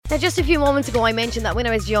Now, just a few moments ago, I mentioned that when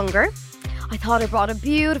I was younger, I thought I brought a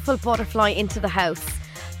beautiful butterfly into the house.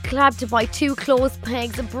 Clapped it by 2 clothes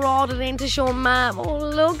pegs and brought it in to show Mum. Oh,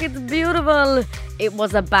 look, it's beautiful. It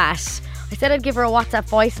was a bat. I said I'd give her a WhatsApp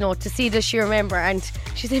voice note to see does she remember, and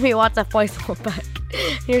she sent me a WhatsApp voice note back.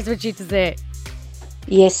 Here's what she had to say.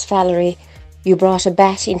 Yes, Valerie, you brought a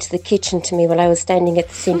bat into the kitchen to me while I was standing at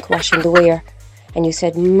the sink washing the wire. And you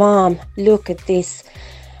said, Mom, look at this.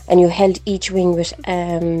 And you held each wing with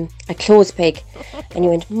a clothes peg. And you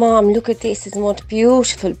went, Mom, look at this. It's the most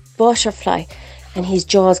beautiful butterfly. And his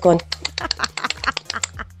jaw's gone.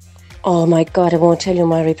 Oh my God, I won't tell you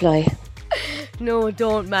my reply. No,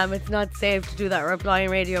 don't, Ma'am. It's not safe to do that reply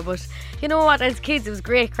on radio. But you know what? As kids, it was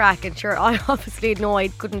great crack. And sure, I obviously know I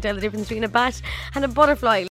couldn't tell the difference between a bat and a butterfly.